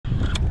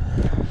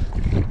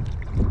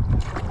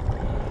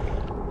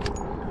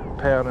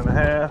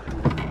1.5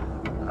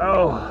 pounds.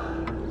 Oh,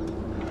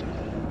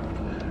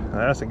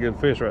 that's a good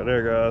fish right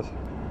there, guys.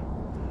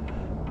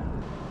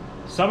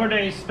 Summer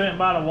days spent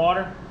by the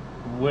water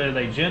with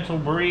a gentle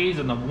breeze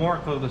and the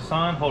warmth of the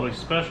sun hold a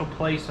special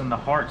place in the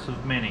hearts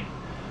of many.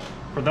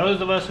 For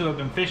those of us who have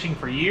been fishing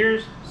for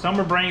years,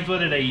 summer brings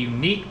with it a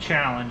unique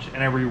challenge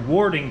and a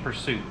rewarding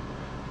pursuit,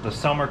 the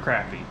summer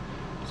crappie.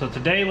 So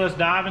today let's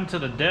dive into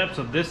the depths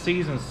of this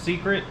season's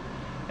secret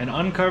and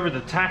uncover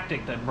the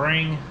tactic that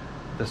bring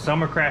the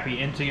summer crappie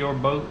into your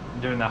boat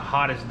during the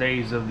hottest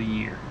days of the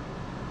year.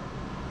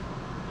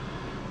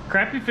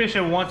 Crappie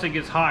fishing once it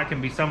gets hot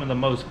can be some of the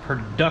most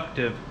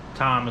productive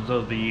times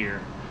of the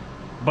year.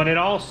 But it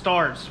all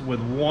starts with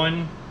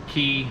one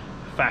key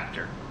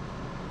factor: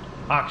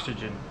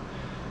 oxygen.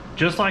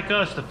 Just like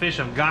us, the fish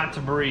have got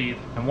to breathe,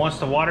 and once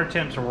the water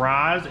temps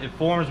rise, it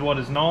forms what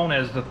is known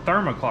as the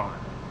thermocline.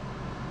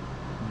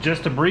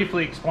 Just to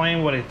briefly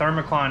explain what a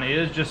thermocline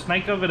is, just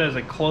think of it as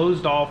a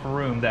closed off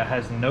room that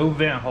has no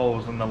vent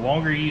holes, and the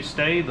longer you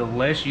stay, the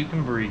less you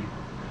can breathe.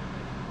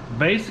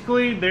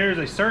 Basically, there's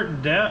a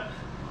certain depth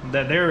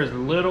that there is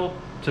little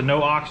to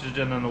no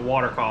oxygen in the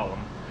water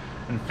column,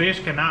 and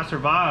fish cannot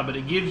survive, but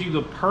it gives you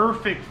the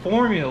perfect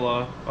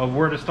formula of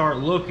where to start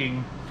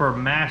looking for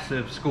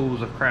massive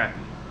schools of crappie.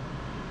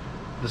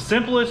 The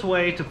simplest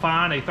way to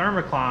find a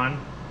thermocline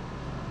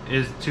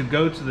is to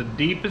go to the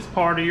deepest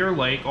part of your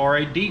lake or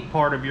a deep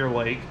part of your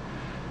lake,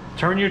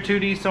 turn your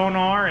 2D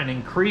sonar and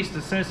increase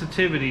the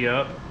sensitivity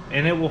up,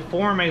 and it will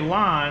form a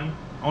line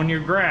on your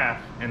graph,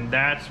 and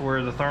that's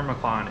where the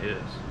thermocline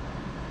is.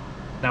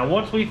 Now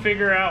once we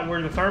figure out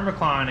where the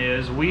thermocline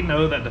is, we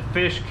know that the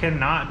fish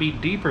cannot be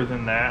deeper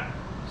than that,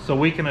 so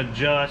we can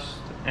adjust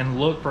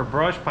and look for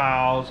brush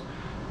piles,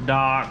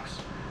 docks,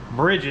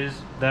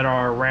 bridges that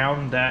are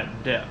around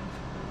that depth.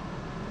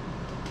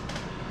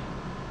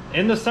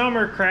 In the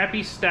summer,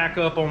 crappie stack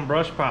up on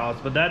brush piles,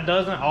 but that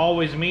doesn't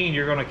always mean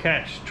you're going to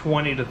catch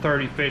 20 to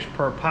 30 fish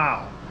per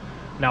pile.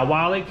 Now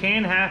while it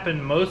can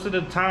happen, most of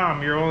the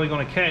time you're only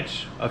going to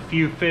catch a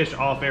few fish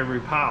off every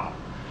pile.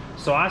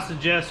 So I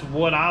suggest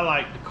what I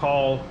like to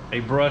call a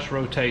brush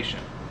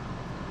rotation.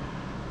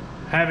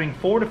 Having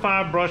 4 to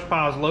 5 brush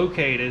piles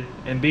located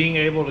and being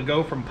able to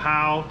go from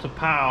pile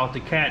to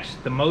catch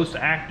the most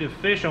active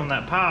fish on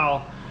that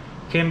pile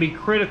can be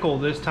critical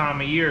this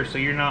time of year, so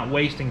you're not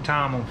wasting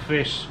time on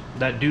fish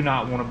that do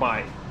not want to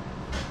bite.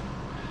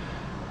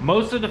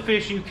 Most of the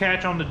fish you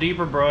catch on the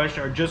deeper brush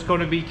are just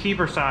going to be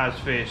keeper size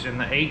fish in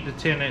the 8 to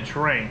 10 inch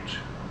range.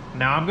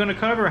 Now I'm going to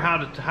cover how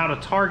to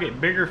target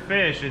bigger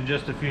fish in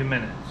just a few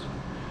minutes.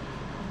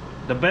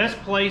 The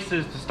best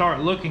places to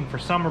start looking for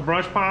summer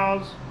brush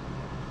piles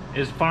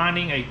is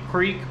finding a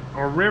creek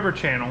or river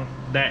channel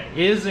that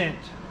isn't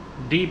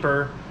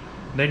deeper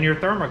than your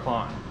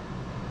thermocline.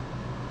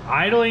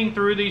 Idling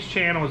through these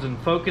channels and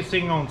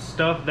focusing on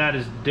stuff that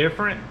is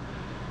different,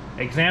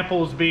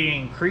 examples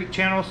being creek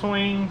channel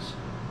swings,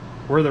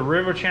 where the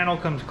river channel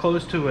comes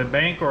close to a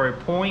bank or a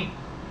point,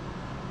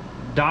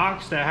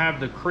 docks that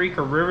have the creek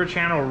or river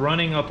channel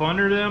running up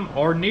under them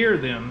or near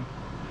them.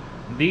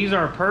 These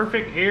are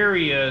perfect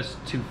areas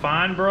to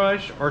find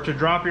brush or to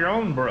drop your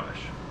own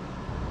brush.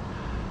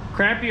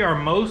 Crappie are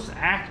most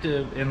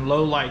active in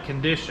low light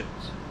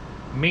conditions,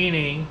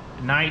 meaning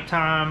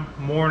nighttime,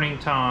 morning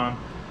time,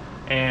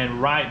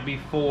 and right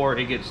before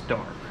it gets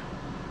dark.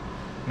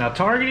 Now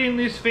targeting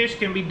these fish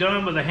can be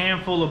done with a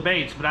handful of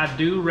baits, but I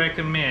do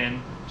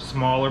recommend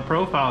smaller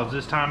profiles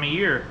this time of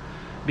year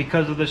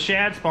because of the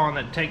shad spawn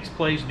that takes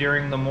place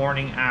during the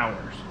morning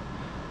hours.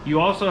 You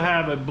also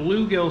have a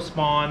bluegill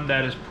spawn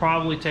that is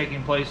probably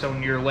taking place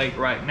on your lake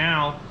right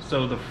now,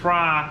 so the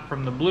fry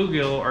from the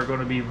bluegill are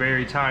going to be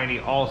very tiny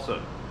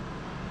also.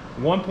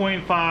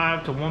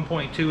 1.5 to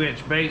 1.2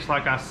 inch baits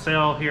like I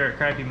sell here at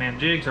Crappie Man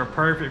Jigs are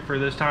perfect for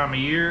this time of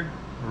year,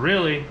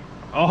 really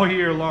all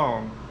year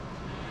long.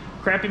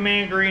 Crappie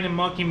Man Green and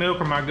Monkey Milk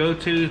are my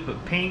go-tos,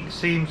 but pink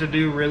seems to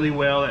do really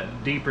well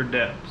at deeper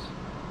depths.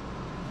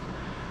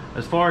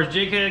 As far as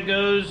jig head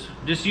goes,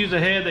 just use a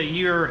head that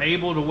you are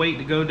able to wait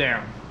to go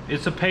down.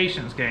 It's a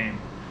patience game.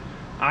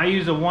 I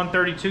use a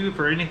 132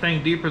 for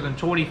anything deeper than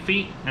 20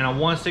 feet and a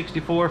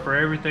 164 for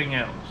everything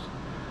else.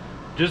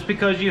 Just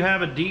because you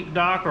have a deep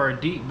dock or a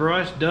deep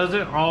brush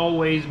doesn't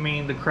always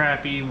mean the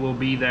crappie will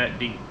be that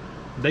deep.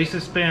 They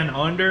suspend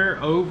under,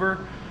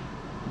 over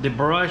the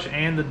brush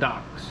and the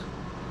docks.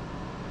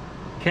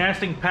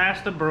 Casting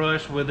past the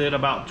brush with it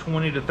about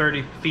 20 to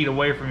 30 feet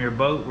away from your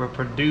boat will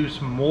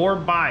produce more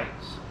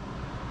bites.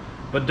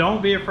 But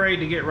don't be afraid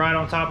to get right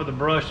on top of the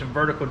brush and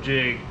vertical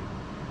jig.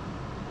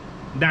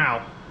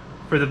 Now,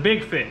 for the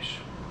big fish,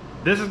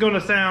 this is going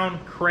to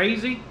sound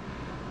crazy,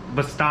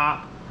 but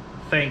stop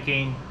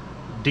thinking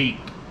deep.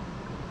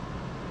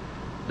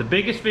 The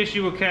biggest fish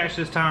you will catch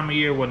this time of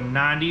year will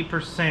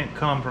 90%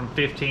 come from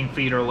 15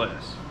 feet or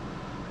less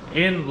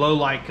in low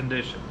light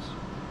conditions,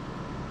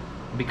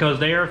 because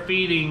they are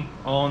feeding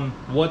on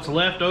what's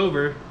left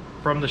over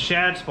from the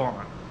shad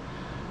spawn.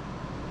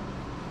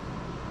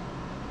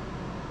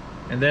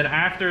 And then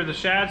after the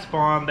shad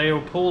spawn, they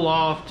will pull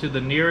off to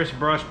the nearest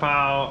brush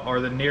pile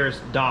or the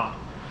nearest dock.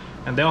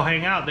 And they'll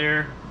hang out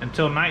there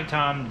until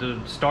nighttime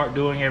to start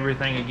doing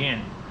everything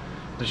again.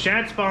 The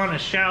shad spawn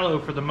is shallow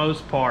for the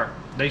most part.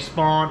 They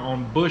spawn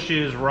on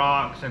bushes,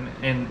 rocks,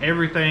 and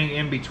everything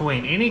in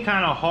between. Any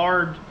kind of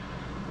hard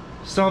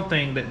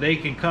something that they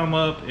can come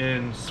up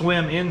and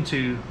swim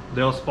into,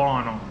 they'll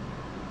spawn on.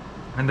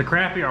 And the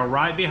crappie are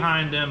right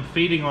behind them,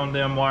 feeding on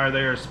them while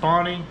they are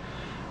spawning.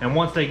 And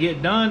once they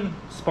get done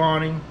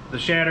spawning, the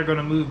shad are going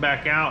to move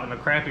back out and the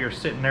crappie are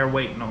sitting there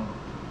waiting on them.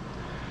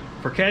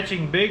 For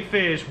catching big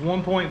fish,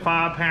 1.5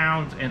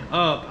 pounds and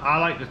up, I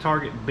like to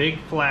target big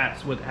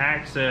flats with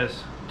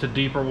access to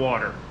deeper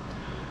water.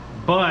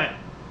 But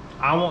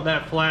I want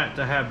that flat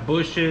to have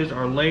bushes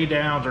or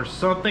laydowns or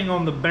something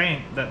on the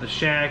bank that the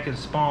shad can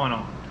spawn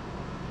on.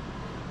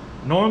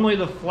 Normally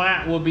the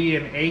flat will be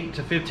an 8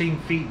 to 15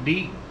 feet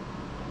deep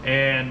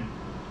and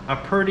a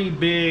pretty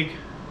big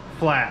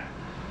flat,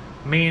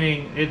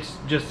 meaning it's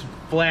just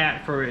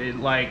flat for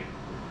like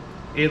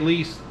at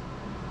least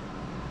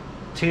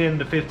 10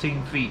 to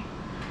 15 feet.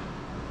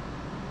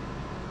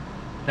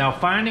 Now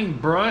finding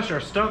brush or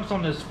stumps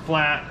on this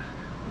flat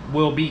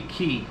will be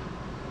key,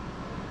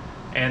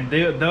 and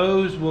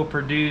those will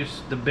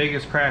produce the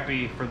biggest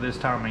crappie for this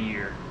time of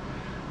year.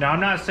 Now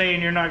I'm not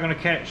saying you're not going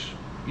to catch,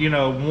 you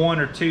know, 1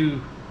 or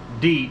 2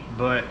 deep,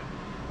 but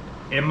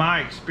in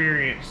my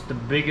experience the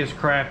biggest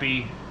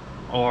crappie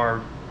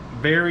are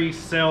very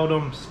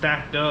seldom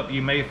stacked up.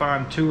 You may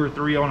find 2 or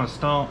 3 on a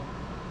stump,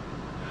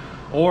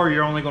 or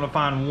you're only going to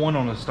find 1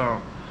 on a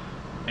stump,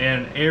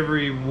 and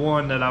every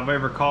one that I've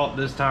ever caught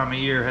this time of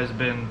year has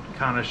been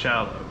kind of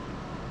shallow.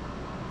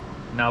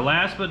 Now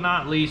last but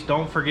not least,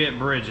 don't forget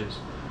bridges.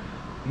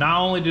 Not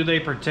only do they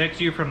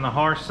protect you from the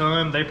harsh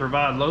sun, they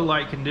provide low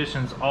light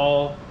conditions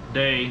all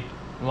day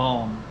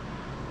long,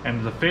 and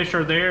if the fish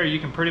are there, you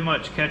can pretty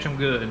much catch them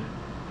good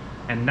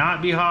and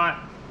not be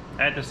hot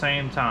at the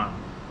same time.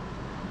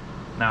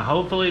 Now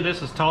hopefully this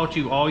has taught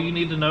you all you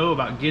need to know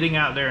about getting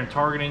out there and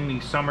targeting the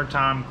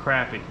summertime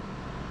crappie.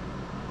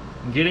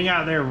 Getting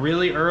out there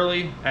really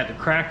early at the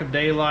crack of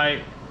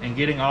daylight and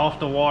getting off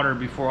the water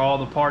before all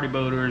the party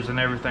boaters and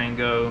everything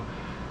go,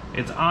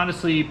 it's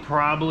honestly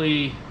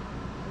probably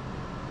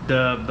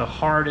the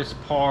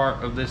hardest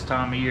part of this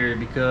time of year,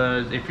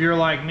 because if you're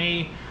like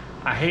me,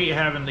 I hate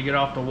having to get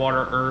off the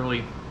water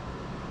early,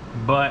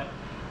 but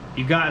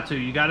you got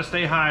to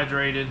stay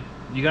hydrated.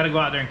 You got to go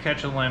out there and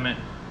catch a limit,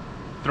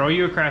 throw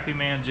you a Crappie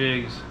Man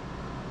jigs,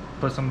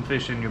 put some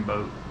fish in your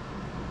boat.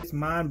 It's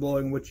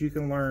mind-blowing what you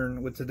can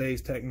learn with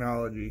today's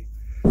technology.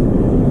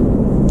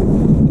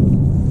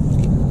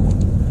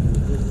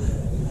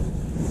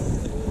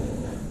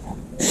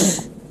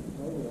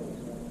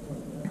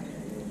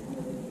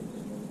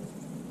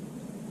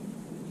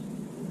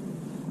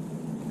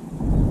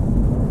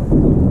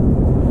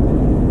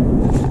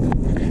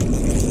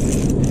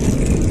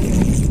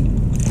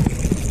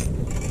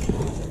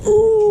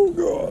 Oh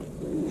God,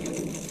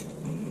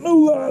 no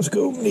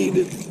Livescope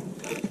needed.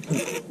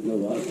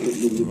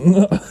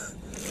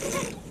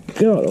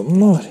 God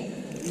almighty.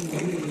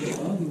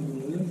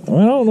 I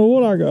mean, I don't know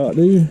what I got,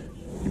 dude.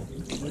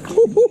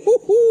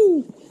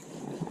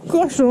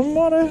 Gosh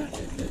almighty.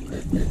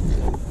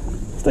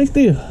 Stay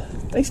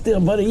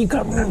still, buddy. You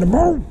coming in the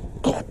boat?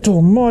 God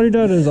almighty,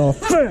 that is a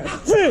fat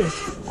fish.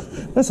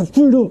 That's a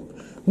straight up,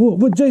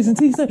 what Jason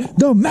T said,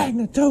 the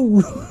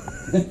magnitude.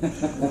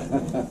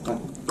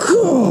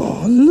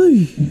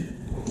 Golly.